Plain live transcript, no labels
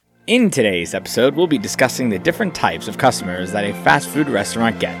In today's episode, we'll be discussing the different types of customers that a fast food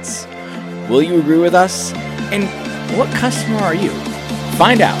restaurant gets. Will you agree with us? And what customer are you?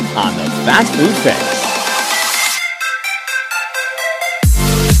 Find out on the Fast Food Fix.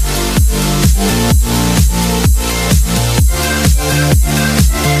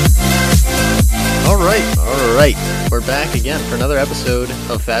 All right. We're back again for another episode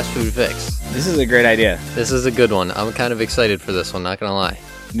of Fast Food Fix. This is a great idea. This is a good one. I'm kind of excited for this one, not gonna lie.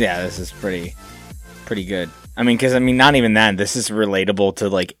 Yeah, this is pretty good. Because not even that. This is relatable to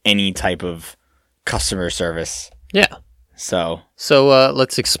like any type of customer service. Yeah. So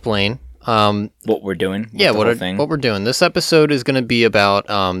let's explain what we're doing. What we're doing. This episode is going to be about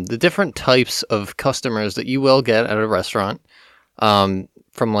the different types of customers that you will get at a restaurant. From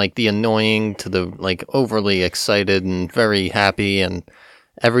like the annoying to the like overly excited and very happy and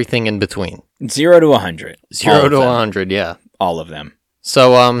everything in between. 0 to 100. 0 to 100, yeah. All of them.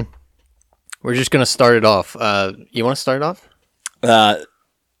 So we're just gonna start it off. You want to start it off? With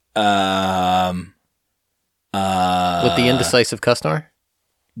the indecisive customer?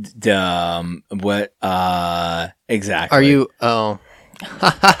 What? Exactly. Are you? Oh,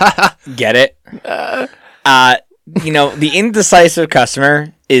 get it? The indecisive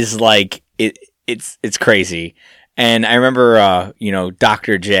customer is like it's crazy. And I remember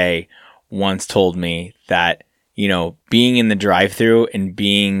Dr. J once told me that being in the drive-thru and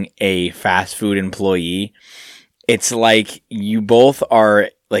being a fast food employee, it's like you both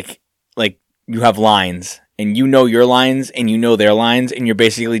are like you have lines and you know your lines and you know their lines and you're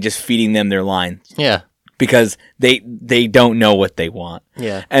basically just feeding them their lines. Yeah. Because they don't know what they want.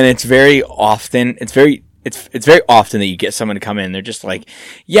 Yeah. And it's very often very often that you get someone to come in and they're just like,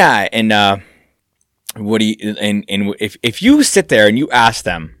 yeah, and what do you and if you sit there and you ask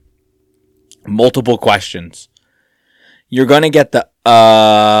them multiple questions, you're gonna get the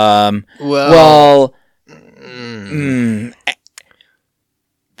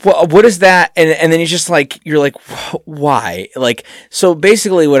what is that? And then you're like, why? Like, so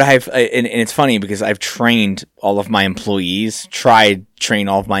basically what I've, and it's funny because I've trained all of my employees, train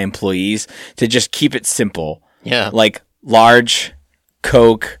all of my employees to just keep it simple. Yeah. Like large,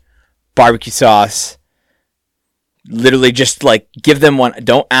 Coke, barbecue sauce, literally just like give them one.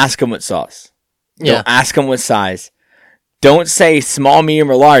 Don't ask them what sauce. Yeah. Don't ask them what size. Don't say small, medium,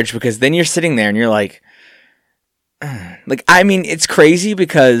 or large because then you're sitting there and you're like, it's crazy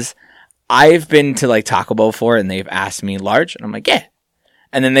because I've been to like Taco Bell before and they've asked me large and I'm like, yeah.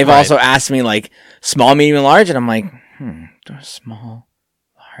 And then they've also asked me like small, medium, and large and I'm like, small,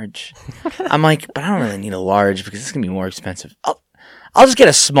 large. I'm like, but I don't really need a large because it's going to be more expensive. I'll just get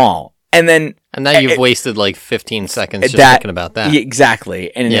a small. And now you've wasted like 15 seconds just thinking about that.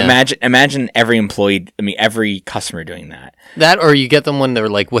 Exactly. And imagine every employee, every customer doing that. That, or you get them when they're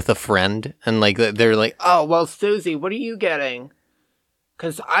like with a friend and like they're like, oh, well, Susie, what are you getting?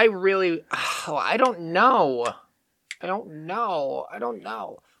 Because I don't know.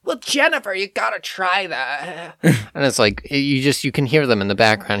 Well, Jennifer, you gotta try that. And it's like, you can hear them in the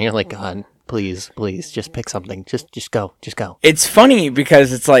background. You're like, God, please, just pick something. Just go. It's funny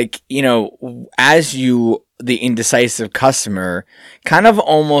because it's like, the indecisive customer kind of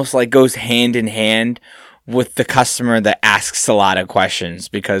almost like goes hand in hand with the customer that asks a lot of questions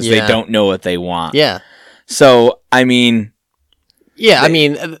because they don't know what they want. Yeah. So, that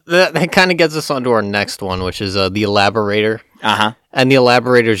kind of gets us onto our next one, which is the elaborator. Uh-huh. And the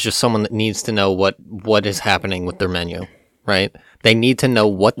elaborator is just someone that needs to know what is happening with their menu, right? They need to know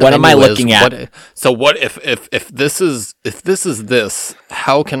what the menu is. What am I looking at? So what if this is this?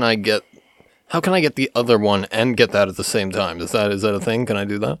 How can I get the other one and get that at the same time? Is that a thing? Can I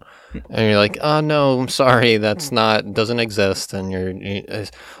do that? And you're like, oh no, I'm sorry, doesn't exist. And you're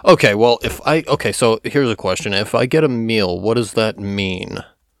okay. Well, so here's a question: if I get a meal, what does that mean?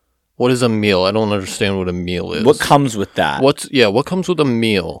 What is a meal? I don't understand what a meal is. What comes with that? What comes with a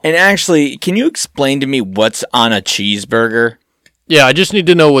meal? And actually, can you explain to me what's on a cheeseburger? Yeah, I just need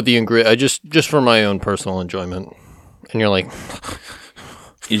to know what the ingredient. just for my own personal enjoyment. And you're like,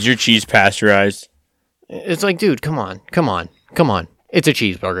 is your cheese pasteurized? It's like, dude, come on. It's a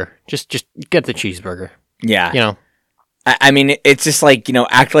cheeseburger. Just get the cheeseburger. Yeah. It's just like,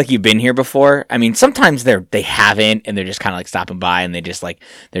 act like you've been here before. Sometimes they haven't and they're just kind of like stopping by and they're just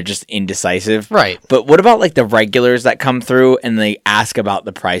indecisive. Right. But what about like the regulars that come through and they ask about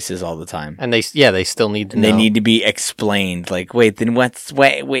the prices all the time? And they still need to know. They need to be explained. Like, wait, then what's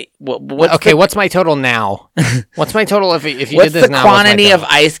my total now? What's my total if you did this now? What's the quantity of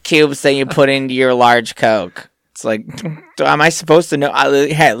ice cubes that you put into your large Coke? It's like, am I supposed to know?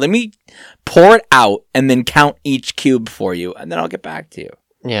 Hey, let me pour it out and then count each cube for you, and then I'll get back to you.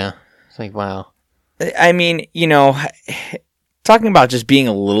 Yeah. It's like, wow. I mean, talking about just being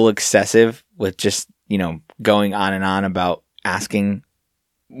a little excessive with just, going on and on about asking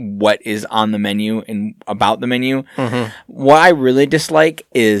what is on the menu and about the menu. Mm-hmm. What I really dislike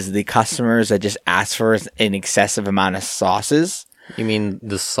is the customers that just ask for an excessive amount of sauces. You mean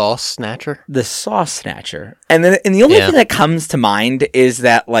the sauce snatcher? The sauce snatcher. And the only thing that comes to mind is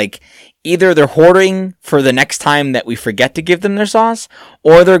that, like, either they're hoarding for the next time that we forget to give them their sauce,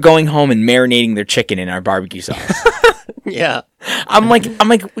 or they're going home and marinating their chicken in our barbecue sauce. Yeah. I'm like, they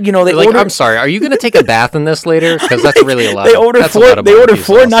like, order. I'm sorry. Are you going to take a bath in this later? Because that's really a lot. They order that's four. They order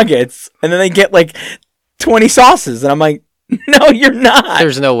four sauce. nuggets, and then they get like 20 sauces, and I'm like, no, you're not.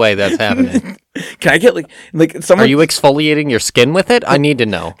 There's no way that's happening. Can I get like someone? Are you exfoliating your skin with it? I need to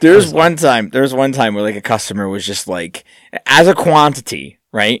know. There was one time where like a customer was just like, as a quantity,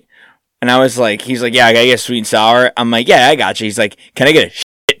 right? And I was like, he's like, yeah, I gotta get sweet and sour. I'm like, yeah, I got you. He's like, can I get a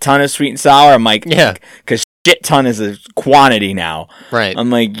shit ton of sweet and sour? I'm like, yeah, because shit ton is a quantity now. Right. I'm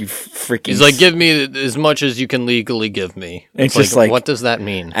like, you freaking. He's like, give me as much as you can legally give me. It's just like, what does that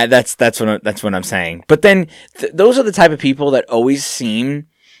mean? That's what I'm saying. But then those are the type of people that always seem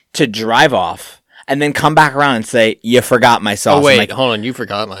to drive off and then come back around and say, you forgot my sauce. Oh wait, like, hold on, you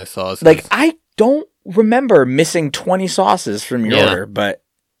forgot my sauce. Like, I don't remember missing 20 sauces from your order, but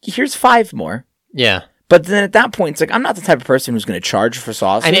here's 5 more. Yeah. But then at that point, it's like, I'm not the type of person who's going to charge for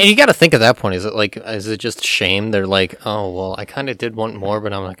sauces. And you got to think at that point, is it just shame? They're like, oh, well, I kind of did want more,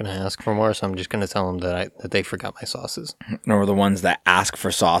 but I'm not going to ask for more, so I'm just going to tell them that they forgot my sauces. Or the ones that ask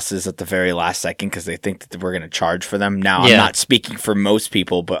for sauces at the very last second because they think that we're going to charge for them. Now, I'm not speaking for most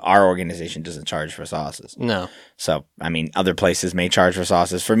people, but our organization doesn't charge for sauces. No. So, I mean, other places may charge for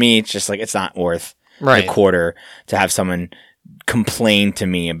sauces. For me, it's just like, it's not worth a quarter to have someone complain to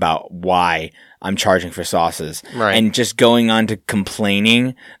me about why I'm charging for sauces. Right. And just going on to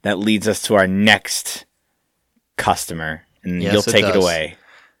complaining, that leads us to our next customer. And you'll take it away.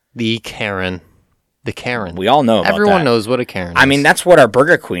 The Karen. The Karen. We all know about Everyone knows what a Karen is. I mean, that's what our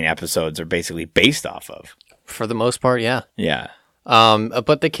Burger Queen episodes are basically based off of. For the most part, yeah. Yeah.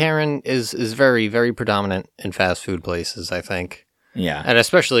 But the Karen is very, very predominant in fast food places, I think. Yeah. And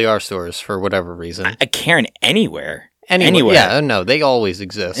especially our stores, for whatever reason. A Karen anywhere. Anywhere. Yeah, no, they always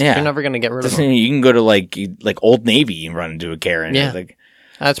exist. Yeah. You're never going to get rid of them. You can go to like Old Navy and run into a Karen. Yeah. Like,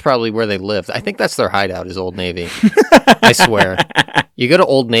 that's probably where they lived. I think that's their hideout is Old Navy. I swear. You go to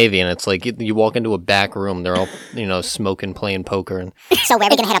Old Navy and it's like you walk into a back room. They're all, smoking, playing poker. And So where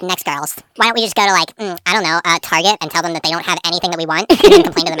are we going to head up next, girls? Why don't we just go to I don't know, Target and tell them that they don't have anything that we want and then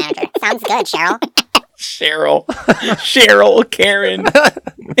complain to the manager. Sounds good, Cheryl. Cheryl, Karen,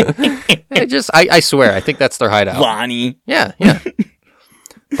 I swear, I think that's their hideout. Lonnie. Yeah.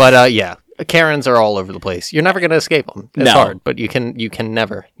 But yeah, Karens are all over the place. You're never gonna escape them. It's hard, but you can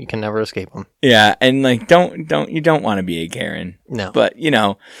never escape them. Yeah, and like don't want to be a Karen. No, but we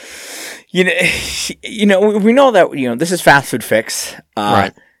know that this is Fast Food Fix.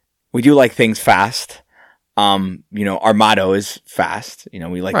 Right. We do like things fast. Our motto is fast.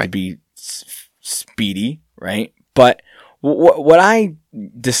 We like to be speedy, right? But what I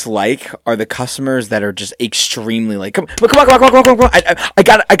dislike are the customers that are just extremely like, come on. I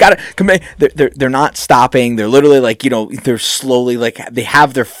got it. Come on. They're not stopping. They're literally like, they're slowly like they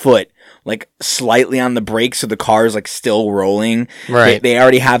have their foot like slightly on the brake, so the car is like still rolling. Right. They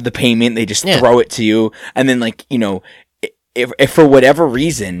already have the payment. They just throw it to you, and then like if for whatever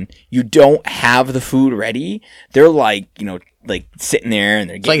reason you don't have the food ready, they're like like sitting there and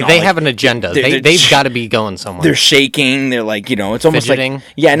they're getting like they have an agenda. They've got to be going somewhere. They're shaking. They're like it's almost fidgeting.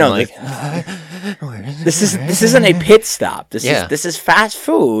 Like no. Like, this isn't a pit stop. This is fast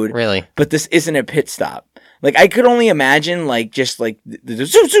food. Really, but this isn't a pit stop. Like I could only imagine like just like the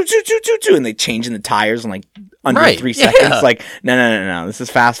zoom, and they changing the tires in like under 3 seconds. Like no. This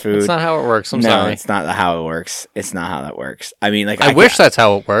is fast food. That's not how it works. I'm sorry. No, it's not how it works. It's not how that works. I mean, like I wish that's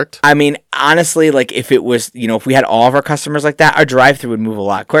how it worked. I mean, honestly, like if it was, if we had all of our customers like that, our drive-through would move a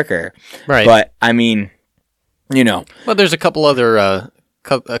lot quicker. Right. But I mean, Well, there's a couple other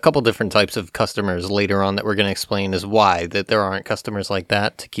a couple different types of customers later on that we're going to explain is why that there aren't customers like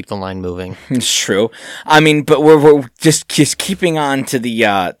that to keep the line moving. It's true. I mean, but we're just keeping on to the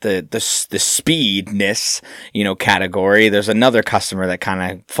speedness, category. There's another customer that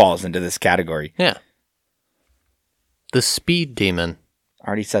kind of falls into this category. Yeah. The speed demon.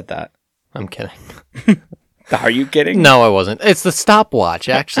 Already said that. I'm kidding. Are you kidding? No, I wasn't. It's the stopwatch,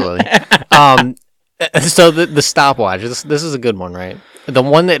 actually. So the stopwatch. This is a good one, right? The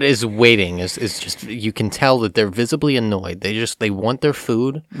one that is waiting is just you can tell that they're visibly annoyed. They want their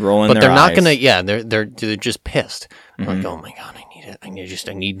food, rolling, but their they're not eyes. gonna. Yeah, they're just pissed. Like, oh my god, I need I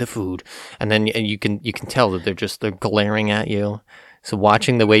need the food. And then you can tell that they're glaring at you. So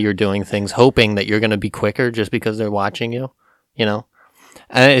watching the way you're doing things, hoping that you're going to be quicker just because they're watching you, you know?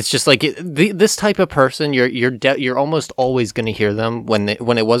 And it's just like this type of person, you're almost always going to hear them when it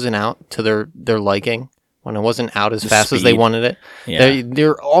wasn't out to their liking, when it wasn't out as fast as they wanted it. Yeah.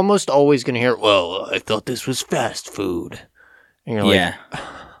 They're almost always going to hear, "Well, I thought this was fast food." And you're like,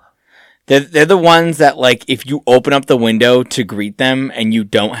 They're the ones that, like, if you open up the window to greet them and you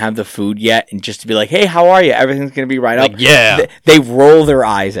don't have the food yet, and just to be like, "Hey, how are you?" Everything's gonna be right up. yeah. They roll their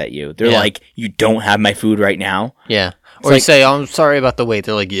eyes at you. They're like, "You don't have my food right now." Yeah. Or you say, "I'm sorry about the wait."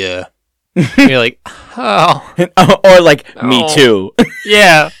 They're like, "Yeah." And you're like, "Oh." Or like, "Me too."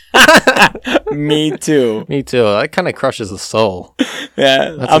 Yeah. Me too. Me too. That kind of crushes the soul.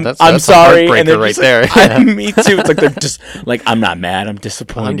 Yeah. That's I'm a sorry. heartbreaker And they're right just there. like, me too. It's like they're just like, "I'm not mad. I'm I'm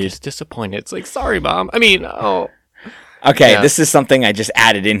disappointed." just disappointed. It's like, "Sorry, Mom." I mean, oh. Okay, Yeah. this is something I just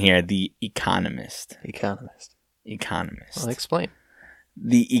added in here. The Economist. Economist. Economist. Well, explain.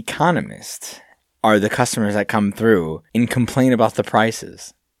 The Economist are the customers that come through and complain about the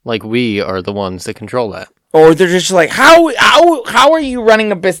prices. Like we are the ones that control that. Or they're just like, how are you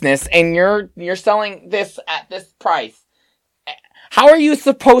running a business and you're selling this at this price? How are you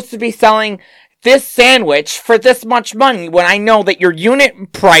supposed to be selling this sandwich for this much money when I know that your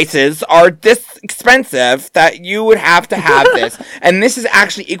unit prices are this expensive that you would have to have this, and this is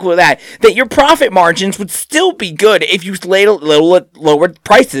actually equal to that your profit margins would still be good if you lowered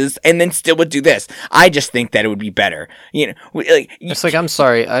prices and then still would do this. I just think that it would be better. You know, like, It's like, I'm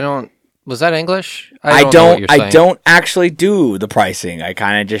sorry, I don't. Was that English? I know what don't you're saying. I don't actually do the pricing. I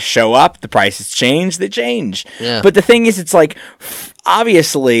kind of just show up, the prices change, they change. Yeah. But the thing is, it's like,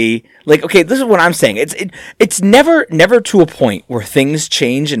 obviously, like, okay, this is what I'm saying. It's never to a point where things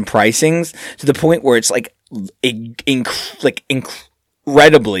change in pricings to the point where it's like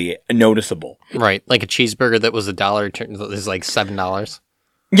incredibly noticeable. Right, like a cheeseburger that was $1 is like $7.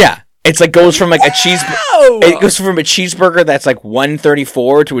 Yeah. It's like goes from like a it goes from a cheeseburger that's like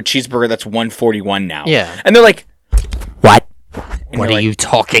 $1.34 to a cheeseburger that's $1.41 now. Yeah. And they're like, "What? And What you're are like, you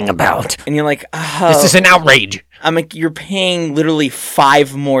talking about? And you're like, This is an outrage. I'm like, you're paying literally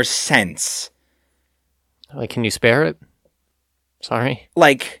 5 more cents. Like, can you spare it? Sorry.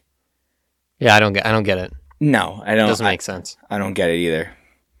 Like, Yeah, I don't get it. no, I don't. Doesn't make sense. I don't get it either.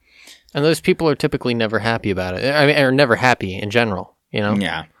 And those people are typically never happy about it. I mean, are never happy in general, you know?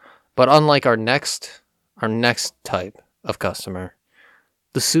 Yeah. But unlike our next type of customer,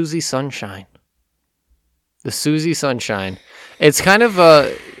 the Susie Sunshine. The Susie Sunshine. It's kind of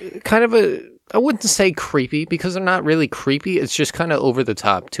a I wouldn't say creepy because they're not really creepy. It's just kind of over the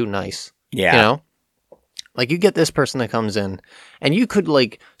top, too nice. Yeah. You know? Like, you get this person that comes in, and you could,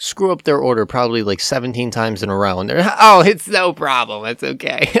 like, screw up their order probably, like, 17 times in a row, and they're, "Oh, it's no problem. It's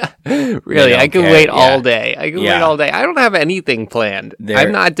okay." Really, I can wait all day. I can wait all day. I don't have anything planned.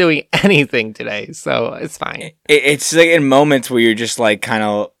 I'm not doing anything today, so it's fine. It's like in moments where you're just like, kind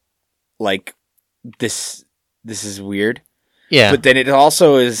of like, this is weird. Yeah. But then it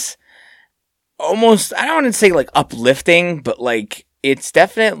also is almost, I don't want to say like uplifting, but like, it's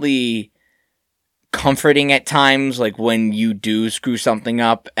definitely comforting at times, like when you do screw something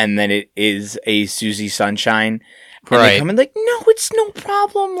up and then it is a Susie Sunshine. And Right. they come in like, "No, it's no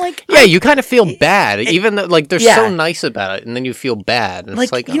problem." Like, Yeah, you kind of feel bad, even though, like, they're Yeah. so nice about it, and then you feel bad. And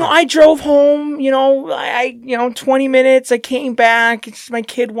it's like, you know, oh. I drove home, I 20 minutes, I came back, it's just my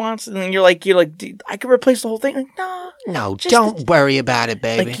kid wants it, and you're like, "Dude, I could replace the whole thing." Like, no, No, just don't worry about it,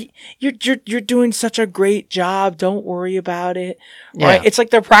 baby. like, you're doing such a great job, don't worry about it. Yeah. Right? It's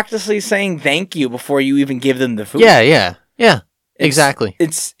like they're practically saying thank you before you even give them the food. Yeah, It's- exactly.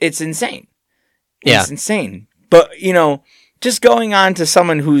 It's insane. Yeah. It's insane. But, just going on to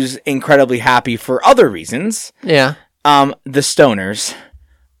someone who's incredibly happy for other reasons, Yeah. the stoners,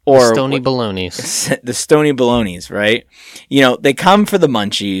 or Stony balonies. the stony balonies, right? They come for the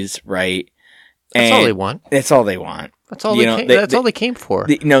munchies, right? That's all they want. That's all they want. That's all that's all they came for.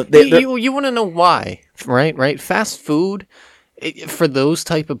 You want to know why, right? Fast food, for those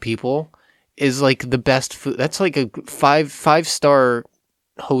type of people, is like the best food. That's like a five-star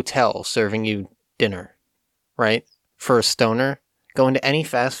hotel serving you dinner, right? For a stoner, going to any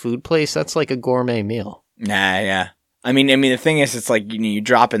fast food place, that's like a gourmet meal. Nah, yeah. I mean, the thing is, it's like you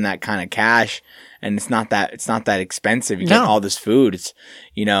drop in that kind of cash, and it's not that expensive. You get all this food. It's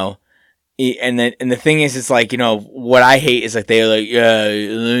and the thing is, it's like what I hate is like they're like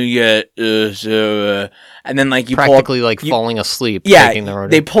and then like you practically pull up, falling asleep. Yeah, taking their order.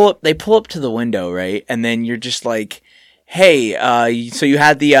 they pull up to the window, right, and then you're just like, hey, so you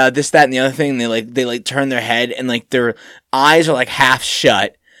had the this, that, and the other thing. And they turn their head and like their eyes are like half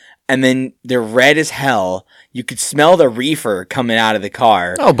shut, and then they're red as hell. You could smell the reefer coming out of the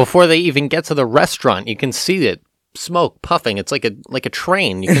car. Oh, before they even get to the restaurant, you can see it, smoke puffing. It's like a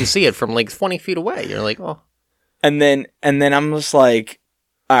train. You can see it from like 20 feet away. You're like, oh. And then I'm just like,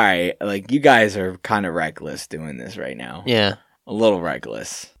 all right, like you guys are kind of reckless doing this right now. Yeah. A little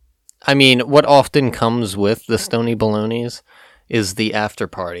reckless. I mean, what often comes with the Stony Balonies is the after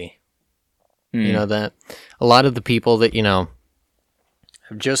party. You know that? A lot of the people that,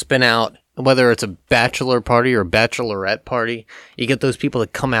 have just been out, whether it's a bachelor party or a bachelorette party, you get those people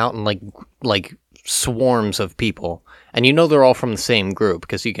that come out in like swarms of people. And they're all from the same group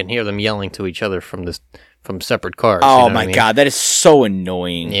because you can hear them yelling to each other from separate cars. Oh my God, that is so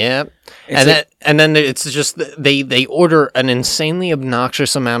annoying. Yeah. And then it's just they order an insanely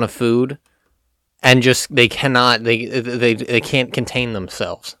obnoxious amount of food and just they can't contain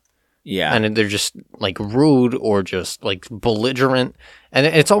themselves. Yeah. And they're just like rude or just like belligerent. And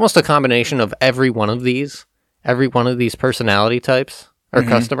it's almost a combination of every one of these personality types or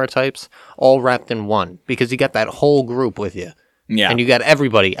customer types all wrapped in one, because you got that whole group with you. Yeah. And you got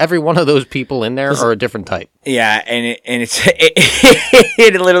everybody. Every one of those people in there are a different type. Yeah, and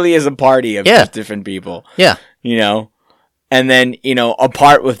it literally is a party of just different people. Yeah. And then,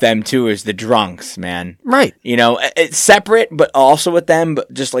 apart with them too is the drunks, man. Right. It's separate, but also with them,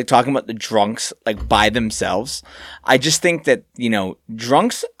 but just like talking about the drunks, like by themselves. I just think that,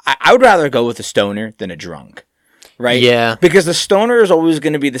 drunks, I would rather go with a stoner than a drunk. Right? Yeah. Because the stoner is always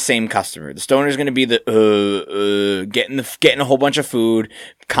going to be the same customer. The stoner is going to be the getting a whole bunch of food,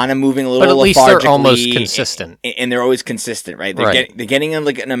 kind of moving a little lethargically. But at least they're almost consistent. And they're always consistent, right? They're getting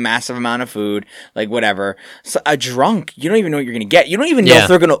in a massive amount of food, like whatever. So a drunk, you don't even know what you're going to get. You don't even know if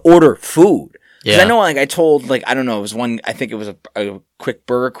they're going to order food. Because I know, like, I told, like, I don't know, it was I think it was a quick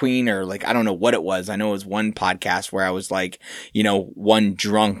Burger Queen, or like, I don't know what it was. I know it was one podcast where I was like, one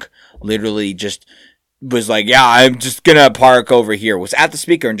drunk literally just was like, yeah, I'm just gonna park over here, was at the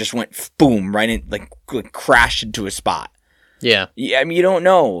speaker and just went boom, right in, like crashed into a spot. Yeah. I mean, you don't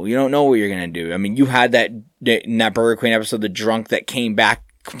know what you're gonna do. I mean, you had that in that Burger Queen episode, the drunk that came back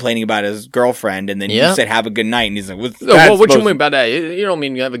complaining about his girlfriend, and then you said have a good night, and he's like, what you mean by that? You don't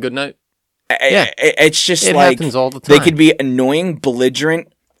mean you have a good night? It's just it like happens all the time. They could be annoying,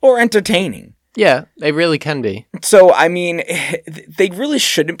 belligerent, or entertaining. Yeah, they really can be. So I mean, they really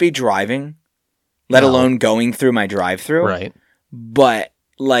shouldn't be driving, let alone going through my drive-through. Right. But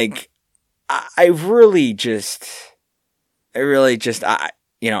like, I really just,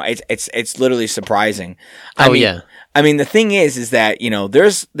 it's literally surprising. I mean, the thing is that,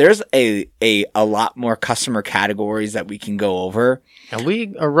 there's a lot more customer categories that we can go over. And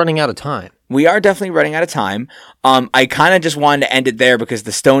we are running out of time. We are definitely running out of time. I kind of just wanted to end it there because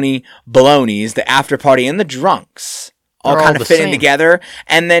the Stony Balonies, the after party, and the drunks all kind of fit in together.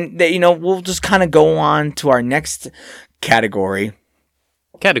 And then, we'll just kind of go on to our next category.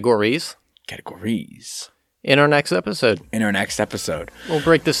 Categories. In our next episode. We'll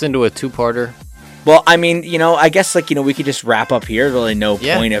break this into a two-parter. Well, I mean, I guess, like, we could just wrap up here. Really no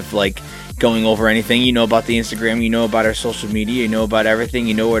point of, like, going over anything. You know about the Instagram. You know about our social media. You know about everything.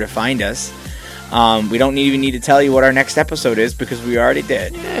 You know where to find us. We don't even need to tell you what our next episode is because we already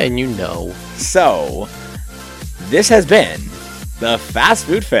did. Yeah, and you know. So, this has been the Fast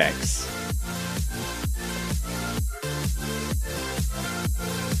Food Fix.